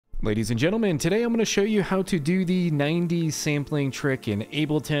Ladies and gentlemen, today I'm going to show you how to do the 90s sampling trick in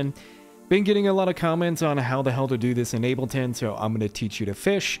Ableton. Been getting a lot of comments on how the hell to do this in Ableton, so I'm going to teach you to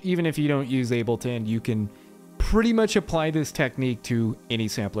fish. Even if you don't use Ableton, you can pretty much apply this technique to any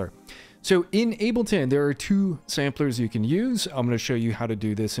sampler. So in Ableton, there are two samplers you can use. I'm going to show you how to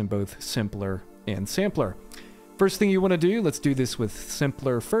do this in both simpler and sampler. First thing you want to do, let's do this with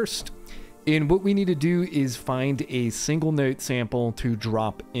simpler first. And what we need to do is find a single note sample to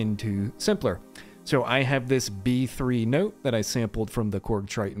drop into simpler. So I have this B3 note that I sampled from the Korg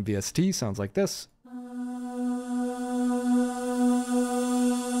Triton VST. Sounds like this.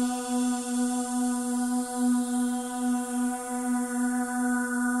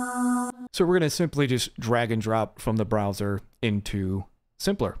 So we're going to simply just drag and drop from the browser into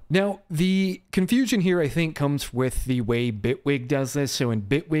simpler. Now, the confusion here, I think, comes with the way Bitwig does this. So in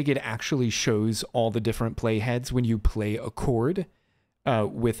Bitwig, it actually shows all the different playheads when you play a chord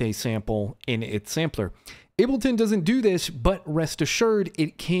with a sample in its sampler. Ableton doesn't do this, but rest assured,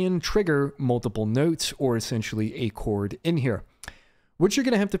 it can trigger multiple notes or essentially a chord in here. What you're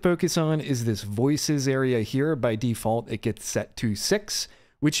going to have to focus on is this voices area here. By default, it gets set to 6,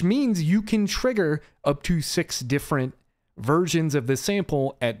 which means you can trigger up to 6 different versions of the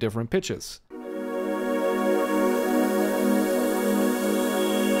sample at different pitches.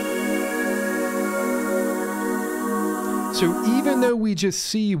 So even though we just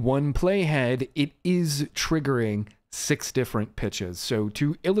see one playhead, it is triggering 6 different pitches. So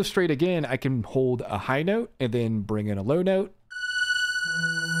to illustrate again, I can hold a high note and then bring in a low note.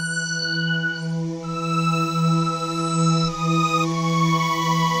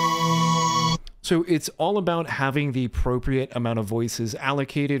 So it's all about having the appropriate amount of voices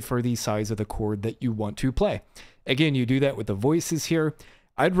allocated for the size of the chord that you want to play. Again, you do that with the voices here.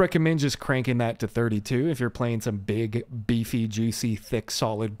 I'd recommend just cranking that to 32 if you're playing some big, beefy, juicy, thick,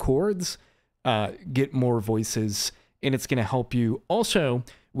 solid chords. Get more voices, and it's going to help you also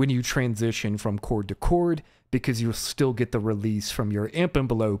when you transition from chord to chord, because you'll still get the release from your amp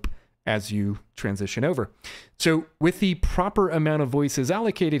envelope as you transition over. So with the proper amount of voices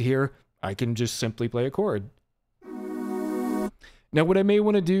allocated here, I can just simply play a chord. Now what I may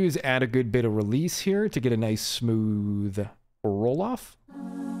want to do is add a good bit of release here to get a nice smooth roll off.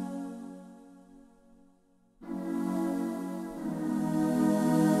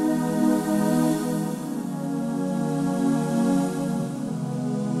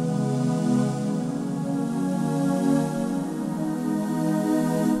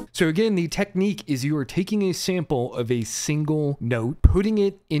 So again, the technique is you are taking a sample of a single note, putting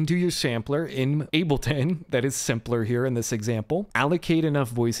it into your sampler in Ableton, that is simpler here in this example, allocate enough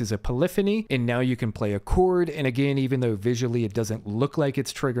voices of polyphony, and now you can play a chord. And again, even though visually it doesn't look like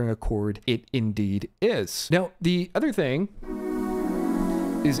it's triggering a chord, it indeed is. Now, the other thing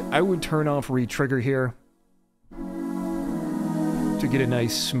is I would turn off retrigger here to get a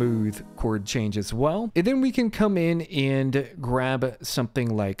nice smooth chord change as well. And then we can come in and grab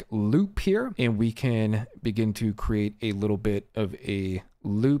something like loop here, and we can begin to create a little bit of a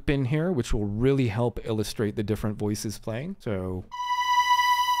loop in here, which will really help illustrate the different voices playing. So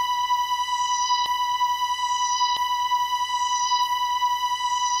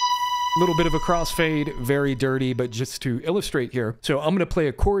a little bit of a crossfade, very dirty, but just to illustrate here. So I'm going to play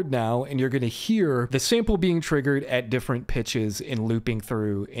a chord now, and you're going to hear the sample being triggered at different pitches and looping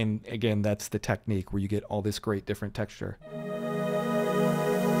through. And again, that's the technique where you get all this great different texture.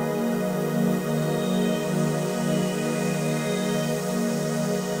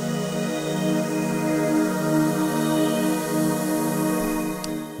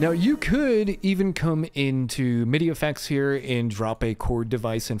 Now you could even come into MIDI effects here and drop a chord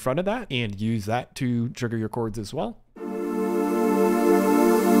device in front of that and use that to trigger your chords as well.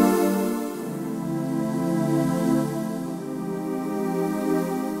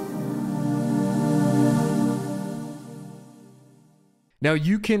 Now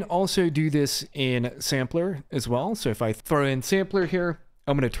you can also do this in sampler as well. So if I throw in sampler here,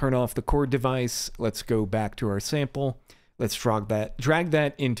 I'm going to turn off the chord device. Let's go back to our sample. Let's drag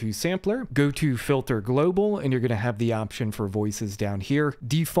that into sampler, go to filter global, and you're going to have the option for voices down here.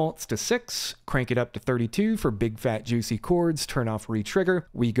 Defaults to 6, crank it up to 32 for big fat juicy chords, turn off retrigger.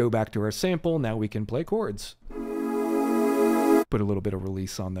 We go back to our sample, now we can play chords. Put a little bit of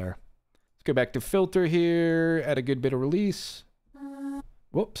release on there. Let's go back to filter here, add a good bit of release.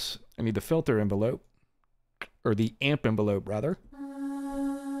 Whoops, I need the filter envelope, or the amp envelope rather.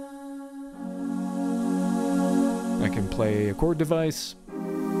 I can play a chord device.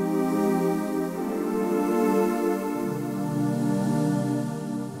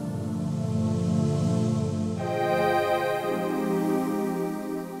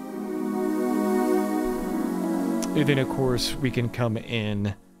 And then of course we can come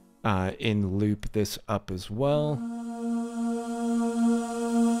in and loop this up as well.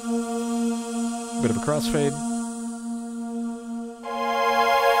 Bit of a crossfade.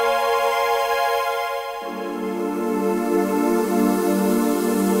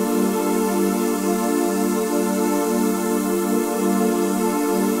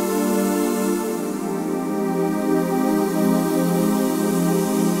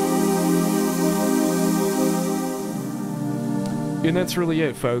 And that's really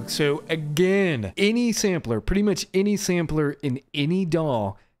it, folks. So again, any sampler, pretty much any sampler in any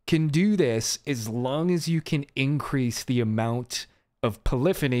DAW can do this as long as you can increase the amount of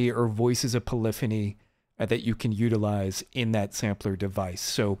polyphony or voices of polyphony that you can utilize in that sampler device.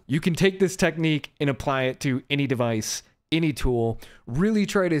 So you can take this technique and apply it to any device, any tool, really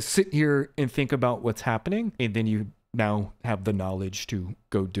try to sit here and think about what's happening, and then you now have the knowledge to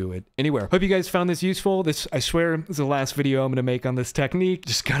go do it anywhere. Hope you guys found this useful. This, I swear, is the last video I'm going to make on this technique.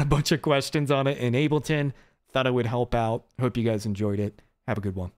 Just got a bunch of questions on it in Ableton. Thought it would help out. Hope you guys enjoyed it. Have a good one.